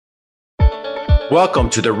Welcome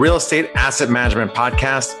to the Real Estate Asset Management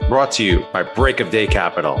Podcast, brought to you by Break of Day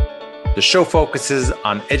Capital. The show focuses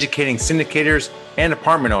on educating syndicators and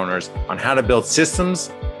apartment owners on how to build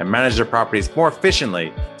systems and manage their properties more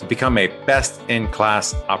efficiently to become a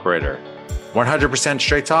best-in-class operator. 100%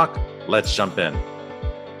 straight talk. Let's jump in.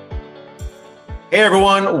 Hey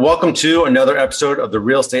everyone, welcome to another episode of the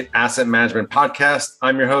Real Estate Asset Management Podcast.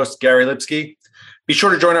 I'm your host, Gary Lipsky. Be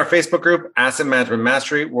sure to join our Facebook group, Asset Management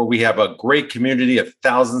Mastery, where we have a great community of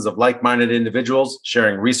thousands of like-minded individuals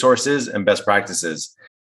sharing resources and best practices.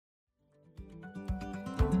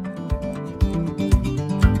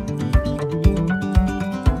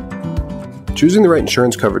 Choosing the right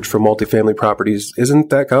insurance coverage for multifamily properties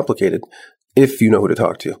isn't that complicated if you know who to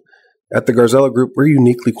talk to. At the Garzella Group, we're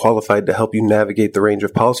uniquely qualified to help you navigate the range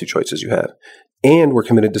of policy choices you have, and we're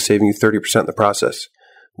committed to saving you 30% in the process.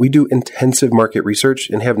 We do intensive market research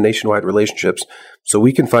and have nationwide relationships, so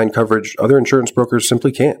we can find coverage other insurance brokers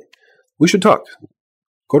simply can't. We should talk.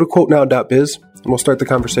 Go to quotenow.biz and we'll start the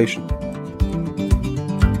conversation.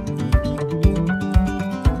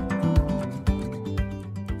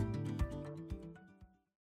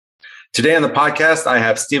 Today on the podcast, I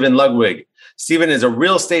have Stephen Ludwig. Stephen is a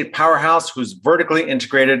real estate powerhouse who's vertically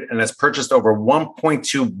integrated and has purchased over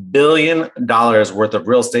 $1.2 billion worth of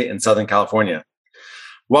real estate in Southern California.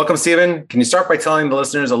 Welcome, Stephen. Can you start by telling the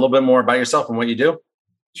listeners a little bit more about yourself and what you do?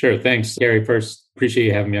 Sure. Thanks, Gary. First, appreciate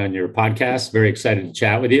you having me on your podcast. Very excited to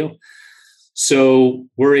chat with you. So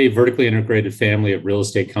we're a vertically integrated family of real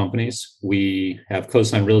estate companies. We have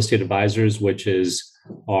Coastline Real Estate Advisors, which is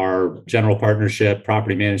our general partnership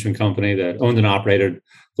property management company that owned and operated a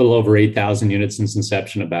little over 8,000 units since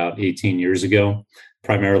inception about 18 years ago,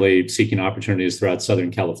 primarily seeking opportunities throughout Southern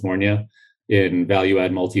California in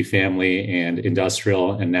value-add multifamily and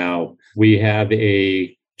industrial. And now we have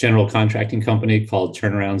a general contracting company called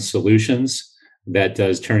Turnaround Solutions that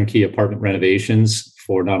does turnkey apartment renovations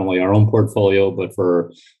for not only our own portfolio, but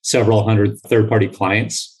for several hundred third-party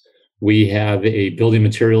clients. We have a building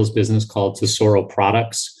materials business called Tesoro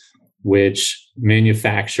Products, which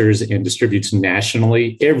manufactures and distributes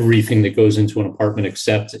nationally everything that goes into an apartment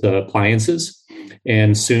except the appliances.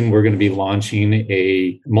 And soon we're going to be launching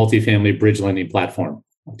a multifamily bridge lending platform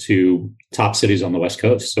to top cities on the West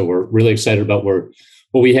Coast. So we're really excited about what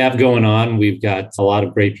we have going on. We've got a lot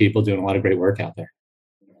of great people doing a lot of great work out there.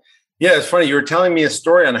 Yeah, it's funny. You were telling me a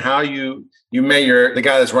story on how you met the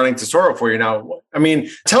guy that's running Tesoro for you now. I mean,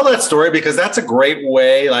 tell that story, because that's a great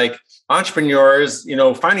way, like entrepreneurs,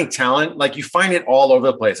 finding talent, like you find it all over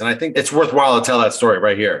the place. And I think it's worthwhile to tell that story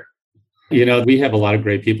right here. We have a lot of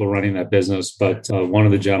great people running that business, but one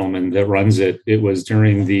of the gentlemen that runs it was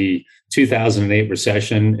during the 2008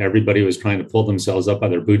 recession. Everybody was trying to pull themselves up by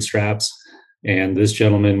their bootstraps. And this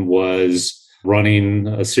gentleman was running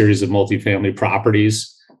a series of multifamily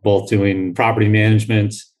properties, both doing property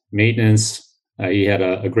management, maintenance. He had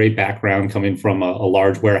a great background coming from a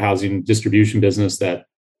large warehousing distribution business that,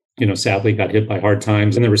 sadly got hit by hard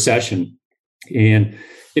times in the recession. And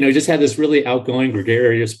just had this really outgoing,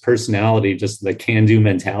 gregarious personality, just the can-do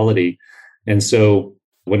mentality. And so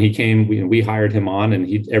when he came, we hired him on,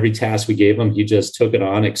 and every task we gave him, he just took it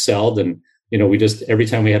on, excelled. And, every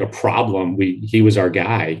time we had a problem, he was our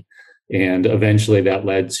guy. And eventually that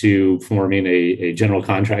led to forming a general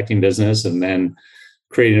contracting business and then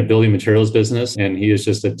creating a building materials business. And he is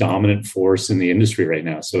just a dominant force in the industry right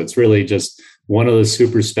now. So it's really just one of those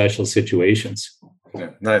super special situations.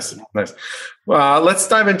 Yeah, nice. Well, let's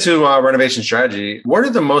dive into renovation strategy. What are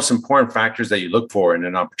the most important factors that you look for in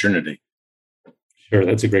an opportunity? Sure,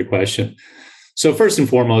 that's a great question. So first and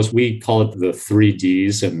foremost, we call it the 3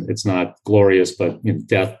 Ds, and it's not glorious, but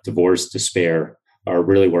death, divorce, despair are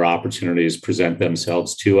really where opportunities present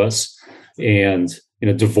themselves to us. And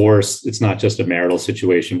divorce, it's not just a marital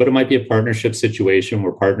situation, but it might be a partnership situation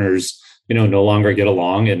where partners no longer get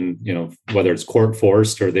along, and, whether it's court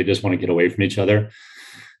forced or they just want to get away from each other.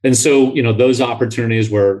 And so, those opportunities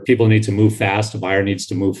where people need to move fast, a buyer needs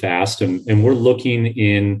to move fast. And we're looking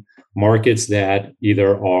in markets that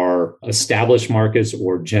either are established markets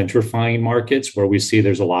or gentrifying markets where we see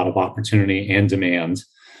there's a lot of opportunity and demand,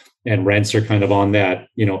 and rents are kind of on that,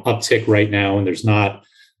 uptick right now. And there's not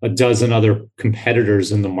a dozen other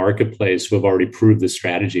competitors in the marketplace who have already proved the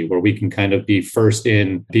strategy, where we can kind of be first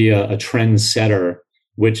in, be a trend setter,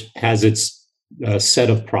 which has its set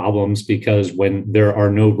of problems, because when there are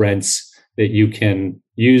no rents that you can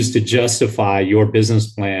use to justify your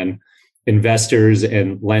business plan, investors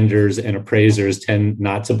and lenders and appraisers tend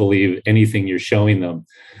not to believe anything you're showing them.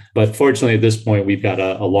 But fortunately, at this point, we've got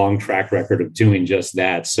a long track record of doing just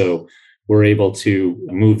that. So we're able to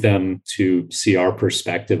move them to see our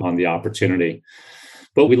perspective on the opportunity.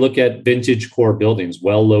 But we look at vintage core buildings,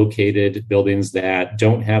 well-located buildings that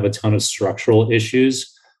don't have a ton of structural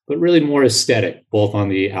issues, but really more aesthetic, both on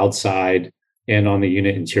the outside and on the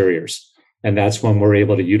unit interiors. And that's when we're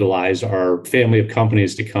able to utilize our family of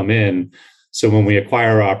companies to come in. So when we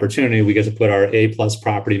acquire our opportunity, we get to put our A-plus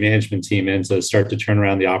property management team in to start to turn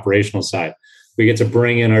around the operational side. We get to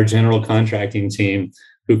bring in our general contracting team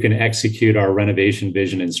who can execute our renovation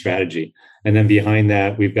vision and strategy. And then behind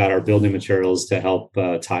that, we've got our building materials to help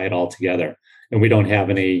tie it all together. And we don't have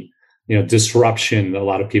any, disruption. A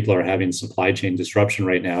lot of people are having supply chain disruption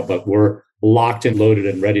right now, but we're locked and loaded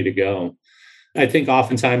and ready to go. I think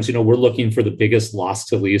oftentimes, we're looking for the biggest loss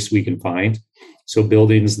to lease we can find. So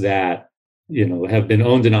buildings that, have been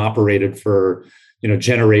owned and operated for,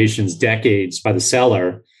 generations, decades by the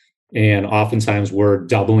seller. And oftentimes we're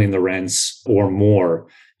doubling the rents or more.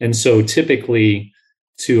 And so typically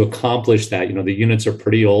to accomplish that, the units are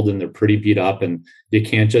pretty old and they're pretty beat up, and you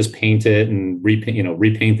can't just paint it and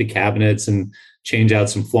repaint the cabinets and change out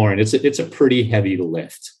some flooring. It's a pretty heavy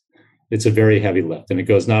lift. It's a very heavy lift. And it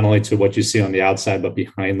goes not only to what you see on the outside, but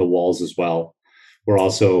behind the walls as well. We're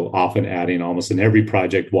also often adding, almost in every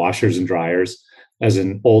project, washers and dryers, as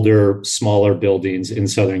in older, smaller buildings in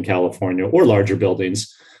Southern California or larger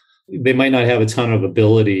buildings. They might not have a ton of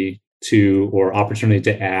ability to or opportunity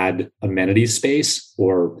to add amenity space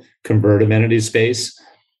or convert amenity space.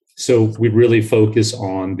 So we really focus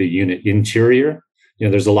on the unit interior.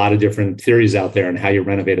 There's a lot of different theories out there on how you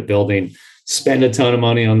renovate a building. Spend a ton of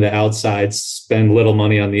money on the outside, spend little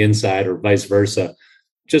money on the inside, or vice versa.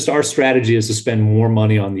 Just our strategy is to spend more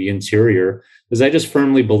money on the interior, because I just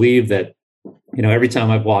firmly believe that, every time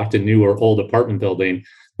I've walked a new or old apartment building,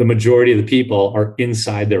 the majority of the people are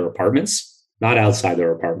inside their apartments, not outside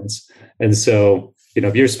their apartments. And so,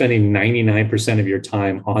 if you're spending 99% of your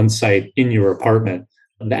time on site in your apartment,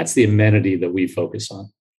 that's the amenity that we focus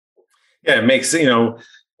on. Yeah, it makes,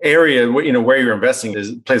 area, where you're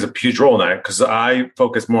investing plays a huge role in that, because I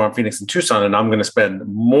focus more on Phoenix and Tucson, and I'm going to spend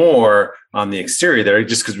more on the exterior there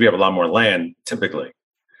just because we have a lot more land typically.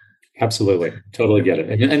 Absolutely. Totally get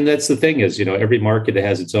it. And that's the thing is, every market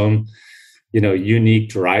has its own, unique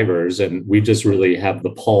drivers, and we just really have the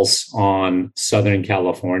pulse on Southern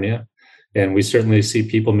California. And we certainly see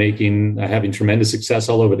people having tremendous success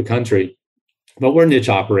all over the country, but we're niche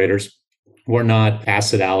operators. We're not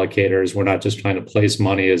asset allocators. We're not just trying to place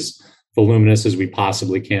money as voluminous as we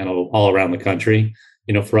possibly can all around the country.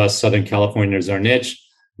 For us, Southern California is our niche.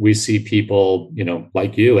 We see people,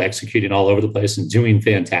 like you, executing all over the place and doing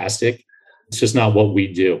fantastic. It's just not what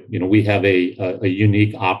we do. We have a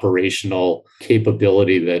unique operational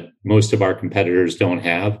capability that most of our competitors don't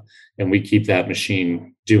have, and we keep that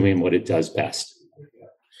machine doing what it does best.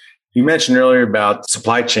 You mentioned earlier about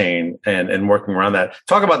supply chain and working around that.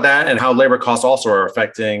 Talk about that and how labor costs also are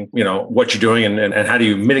affecting, what you're doing and how do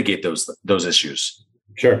you mitigate those issues?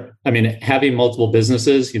 Sure. I mean, having multiple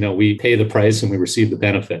businesses, we pay the price and we receive the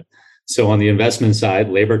benefit. So on the investment side,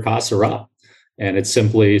 labor costs are up, and it's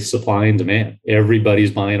simply supply and demand.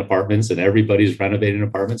 Everybody's buying apartments and everybody's renovating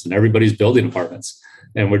apartments and everybody's building apartments.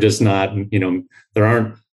 And we're just not, there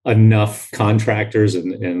aren't enough contractors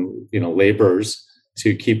and laborers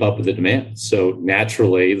to keep up with the demand. So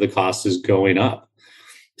naturally, the cost is going up.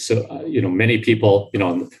 So, many people,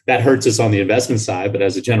 that hurts us on the investment side, but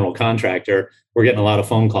as a general contractor, we're getting a lot of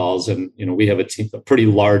phone calls, and, we have a pretty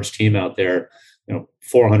large team out there,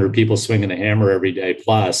 400 people swinging a hammer every day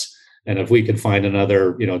plus. And if we could find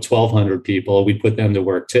another, 1,200 people, we'd put them to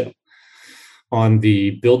work too. On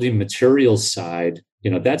the building materials side,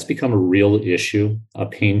 that's become a real issue, a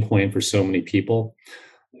pain point for so many people.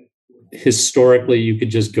 Historically, you could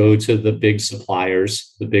just go to the big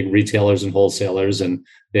suppliers, the big retailers and wholesalers, and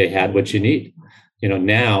they had what you need.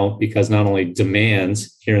 Now, because not only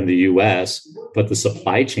demands here in the US, but the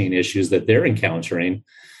supply chain issues that they're encountering,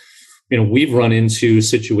 we've run into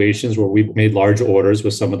situations where we've made large orders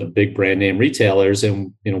with some of the big brand name retailers,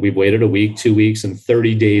 and, we've waited a week, 2 weeks, and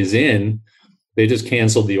 30 days in, they just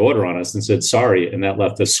canceled the order on us and said, sorry. And that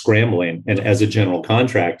left us scrambling. And as a general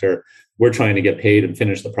contractor, we're trying to get paid and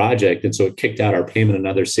finish the project. And so it kicked out our payment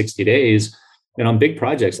another 60 days. And on big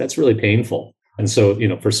projects, that's really painful. And so,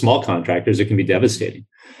 for small contractors, it can be devastating.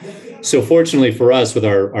 So fortunately for us, with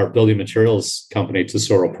our building materials company,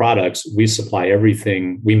 Tesoro Products, we supply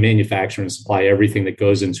everything. We manufacture and supply everything that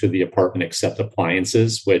goes into the apartment except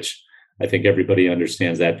appliances, which I think everybody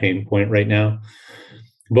understands that pain point right now.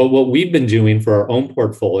 But what we've been doing for our own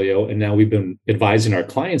portfolio, and now we've been advising our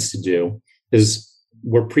clients to do, is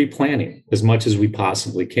we're pre-planning as much as we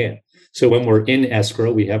possibly can. So when we're in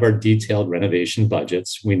escrow, we have our detailed renovation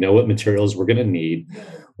budgets. We know what materials we're going to need.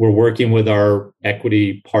 We're working with our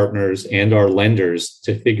equity partners and our lenders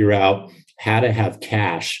to figure out how to have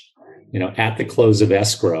cash, at the close of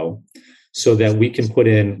escrow, so that we can put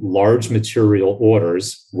in large material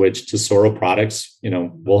orders, which Tesoro Products,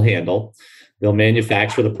 will handle. They'll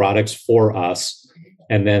manufacture the products for us,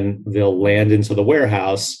 and then they'll land into the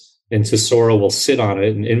warehouse, and Tesoro will sit on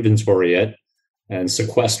it and inventory it and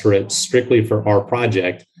sequester it strictly for our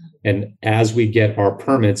project. And as we get our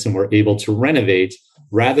permits and we're able to renovate,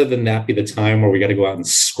 rather than that be the time where we got to go out and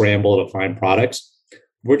scramble to find products,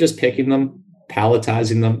 we're just picking them,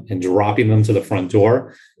 palletizing them, and dropping them to the front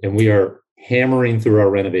door. And we are hammering through our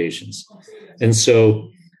renovations. And so,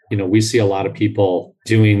 we see a lot of people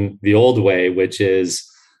doing the old way, which is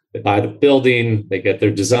they buy the building, they get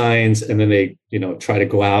their designs, and then they, try to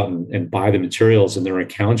go out and buy the materials, and they're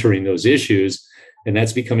encountering those issues. And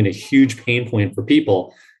that's becoming a huge pain point for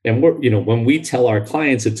people. And we're, when we tell our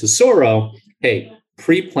clients at Tesoro, hey,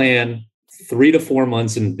 pre-plan 3 to 4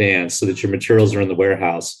 months in advance so that your materials are in the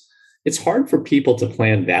warehouse. It's hard for people to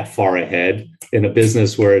plan that far ahead in a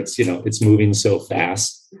business where it's, it's moving so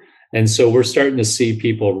fast. And so we're starting to see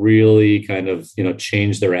people really kind of,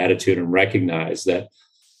 change their attitude and recognize that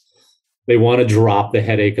they want to drop the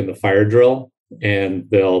headache and the fire drill, and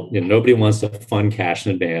they'll, nobody wants to fund cash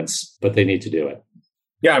in advance, but they need to do it.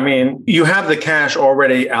 Yeah, I mean, you have the cash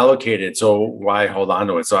already allocated, so why hold on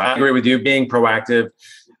to it? So I agree with you, being proactive,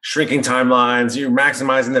 shrinking timelines, you're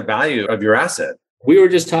maximizing the value of your asset. We were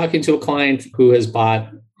just talking to a client who has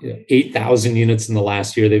bought 8,000 units in the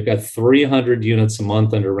last year. They've got 300 units a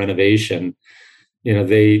month under renovation.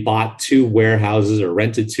 They bought 2 warehouses or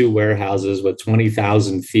rented 2 warehouses with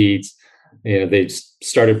 20,000 feet. They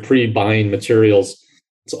started pre-buying materials.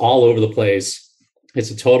 It's all over the place.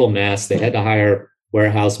 It's a total mess. They had to hire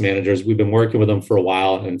warehouse managers. We've been working with them for a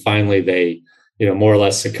while, and finally they, more or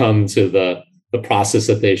less succumbed to the process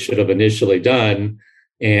that they should have initially done,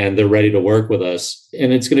 and they're ready to work with us.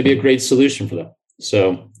 And it's going to be a great solution for them.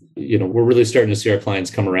 So, we're really starting to see our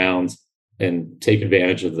clients come around and take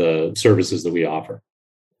advantage of the services that we offer.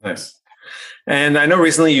 Nice. And I know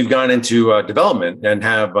recently you've gone into development and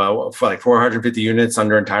have like 450 units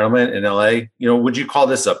under entitlement in LA. Would you call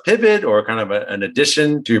this a pivot or kind of an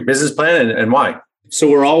addition to your business plan, and why? So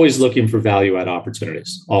we're always looking for value add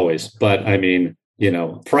opportunities, always. But I mean,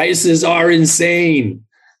 prices are insane.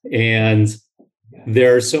 And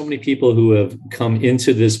there are so many people who have come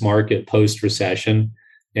into this market post-recession,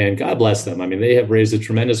 and God bless them. I mean, they have raised a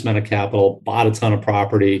tremendous amount of capital, bought a ton of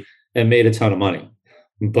property, and made a ton of money.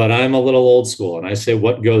 But I'm a little old school, and I say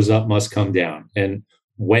what goes up must come down. And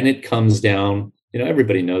when it comes down,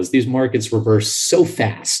 everybody knows these markets reverse so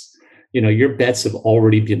fast. Your bets have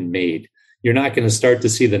already been made. You're not going to start to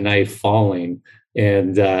see the knife falling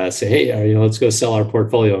and say, hey, let's go sell our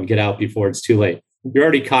portfolio and get out before it's too late. You're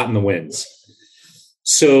already caught in the winds.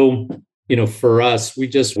 So, for us,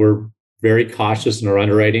 we're very cautious in our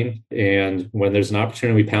underwriting. And when there's an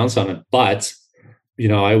opportunity, we pounce on it. But,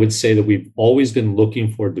 I would say that we've always been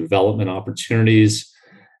looking for development opportunities.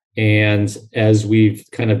 And as we've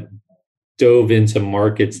kind of dove into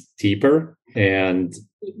markets deeper and,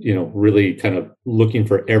 really kind of looking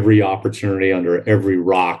for every opportunity under every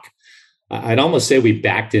rock, I'd almost say we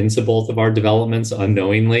backed into both of our developments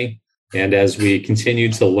unknowingly. And as we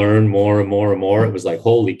continued to learn more and more and more, it was like,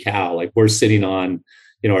 holy cow, like we're sitting on,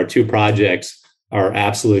 our 2 projects are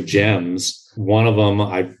absolute gems. One of them,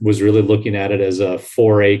 I was really looking at it as a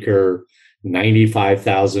 4-acre,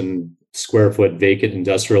 95,000 square foot vacant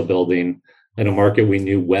industrial building in a market we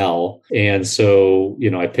knew well. And so,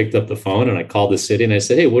 I picked up the phone and I called the city and I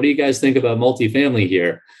said, hey, what do you guys think about multifamily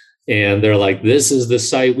here? And they're like, this is the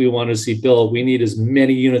site we want to see built. We need as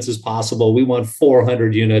many units as possible. We want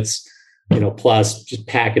 400 units, plus, just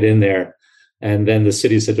pack it in there. And then the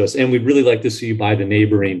city said to us, and we'd really like to see you buy the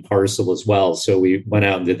neighboring parcel as well. So we went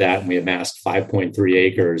out and did that, and we amassed 5.3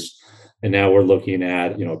 acres. And now we're looking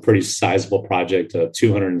at, a pretty sizable project of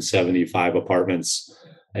 275 apartments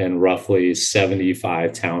and roughly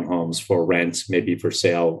 75 townhomes for rent, maybe for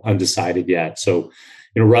sale, undecided yet. So,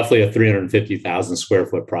 roughly a 350,000 square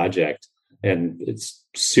foot project. And it's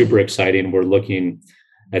super exciting. We're looking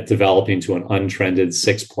at developing to an untrended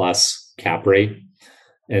 6+ cap rate.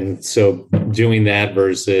 And so doing that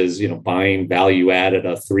versus, buying value add at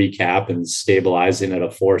a 3 cap and stabilizing at a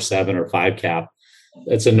 4.7 or 5 cap,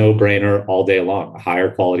 it's a no-brainer all day long, a higher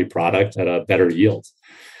quality product at a better yield.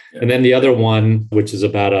 Yeah. And then the other one, which is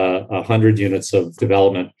about 100 units of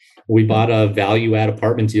development, we bought a value add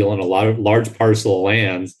apartment deal on a large parcel of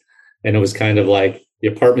land. And it was kind of like, The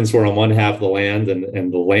apartments were on one half of the land,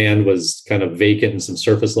 and the land was kind of vacant and some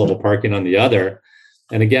surface level parking on the other.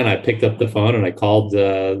 And again, I picked up the phone and I called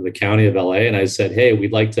the county of LA and I said, hey,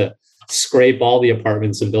 we'd like to scrape all the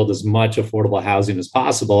apartments and build as much affordable housing as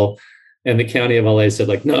possible. And the county of LA said,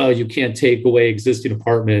 like, no, you can't take away existing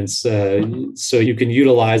apartments. So you can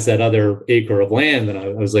utilize that other acre of land. And I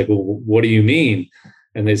was like, well, what do you mean?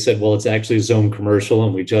 And they said, well, it's actually zone commercial.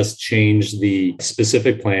 And we just changed the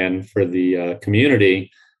specific plan for the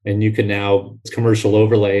community. And you can now, it's commercial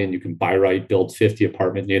overlay, and you can buy right, build 50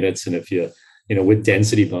 apartment units. And if you with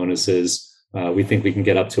density bonuses, we think we can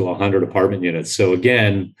get up to 100 apartment units. So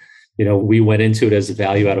again, we went into it as a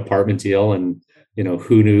value add apartment deal. And,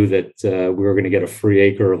 who knew that we were going to get a free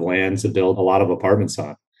acre of land to build a lot of apartments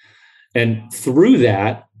on. And through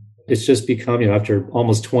that, it's just become, after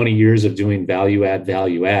almost 20 years of doing value add,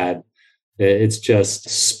 it's just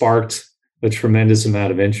sparked a tremendous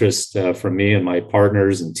amount of interest from me and my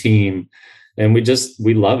partners and team. And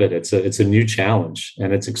we love it. It's a new challenge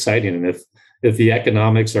and it's exciting. And if the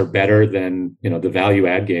economics are better than, the value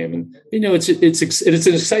add game, and, it's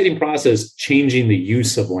an exciting process, changing the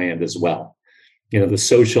use of land as well. The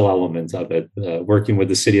social element of it, working with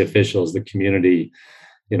the city officials, the community,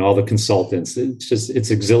 all the consultants,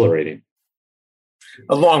 it's exhilarating.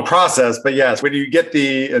 A long process, but yes, when you get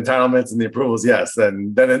the entitlements and the approvals, yes,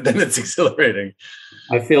 then it's exhilarating.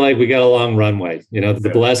 I feel like we got a long runway.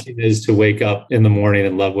 The blessing is to wake up in the morning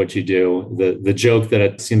and love what you do. The joke that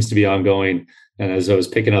it seems to be ongoing, and as I was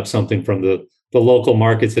picking up something from the local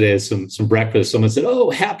market today, some breakfast, someone said, "Oh,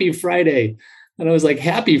 happy Friday." And I was like,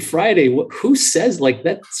 happy Friday? Who says like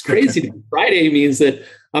that's crazy? Friday means that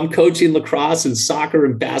I'm coaching lacrosse and soccer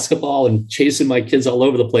and basketball and chasing my kids all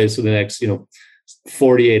over the place for the next,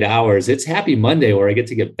 48 hours. It's happy Monday where I get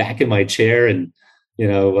to get back in my chair and,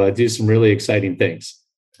 do some really exciting things.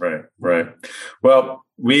 Right. Well,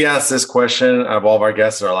 we asked this question of all of our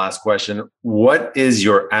guests, our last question. What is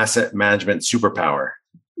your asset management superpower?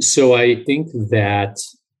 So I think that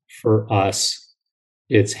for us,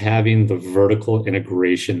 it's having the vertical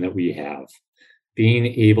integration that we have, being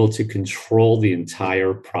able to control the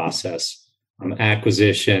entire process from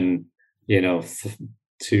acquisition,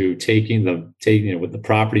 to taking with the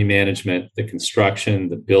property management, the construction,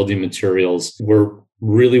 the building materials. We're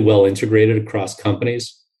really well integrated across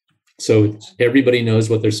companies. So everybody knows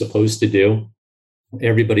what they're supposed to do.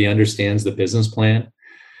 Everybody understands the business plan,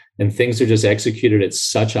 and things are just executed at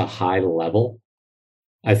such a high level.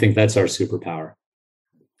 I think that's our superpower.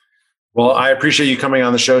 Well, I appreciate you coming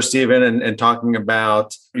on the show, Stephen, and talking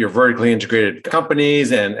about your vertically integrated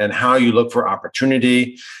companies and how you look for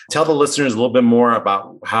opportunity. Tell the listeners a little bit more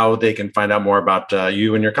about how they can find out more about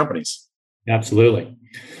you and your companies. Absolutely.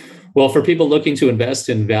 Well, for people looking to invest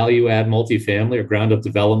in value add multifamily or ground up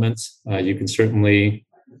development, you can certainly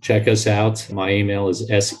check us out. My email is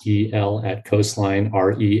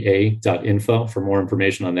sel@coastlinerea.info for more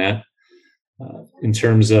information on that. In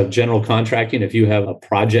terms of general contracting, if you have a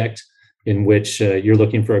project in which you're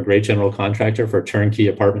looking for a great general contractor for turnkey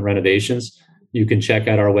apartment renovations, you can check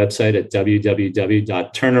out our website at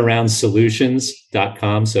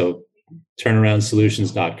www.turnaroundsolutions.com. So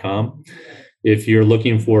turnaroundsolutions.com. If you're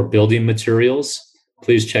looking for building materials,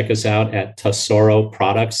 please check us out at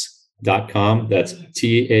tasoroproducts.com. That's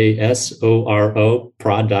TASORO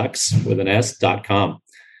products with an S.com.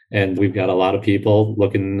 And we've got a lot of people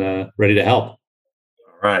looking ready to help.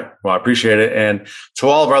 All right. Well, I appreciate it. And to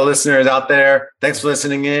all of our listeners out there, thanks for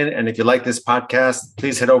listening in. And if you like this podcast,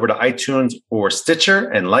 please head over to iTunes or Stitcher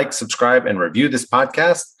and subscribe, and review this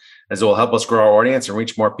podcast, as it will help us grow our audience and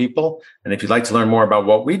reach more people. And if you'd like to learn more about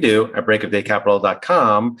what we do at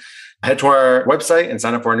breakofdaycapital.com, head to our website and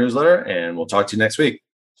sign up for our newsletter, and we'll talk to you next week.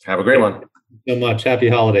 Have a great one. Thank you so much. Happy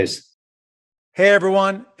holidays. Hey,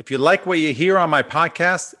 everyone. If you like what you hear on my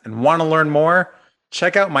podcast and want to learn more,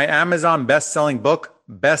 check out my Amazon best-selling book,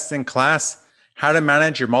 Best in Class: How to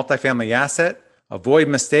Manage Your Multifamily Asset, Avoid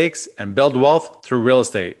Mistakes, and Build Wealth Through Real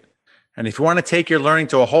Estate. And if you want to take your learning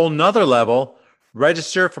to a whole nother level,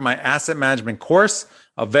 register for my asset management course,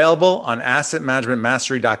 available on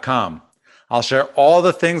assetmanagementmastery.com. I'll share all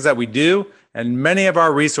the things that we do and many of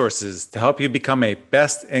our resources to help you become a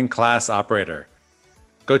best-in-class operator.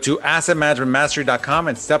 Go to assetmanagementmastery.com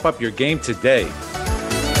and step up your game today.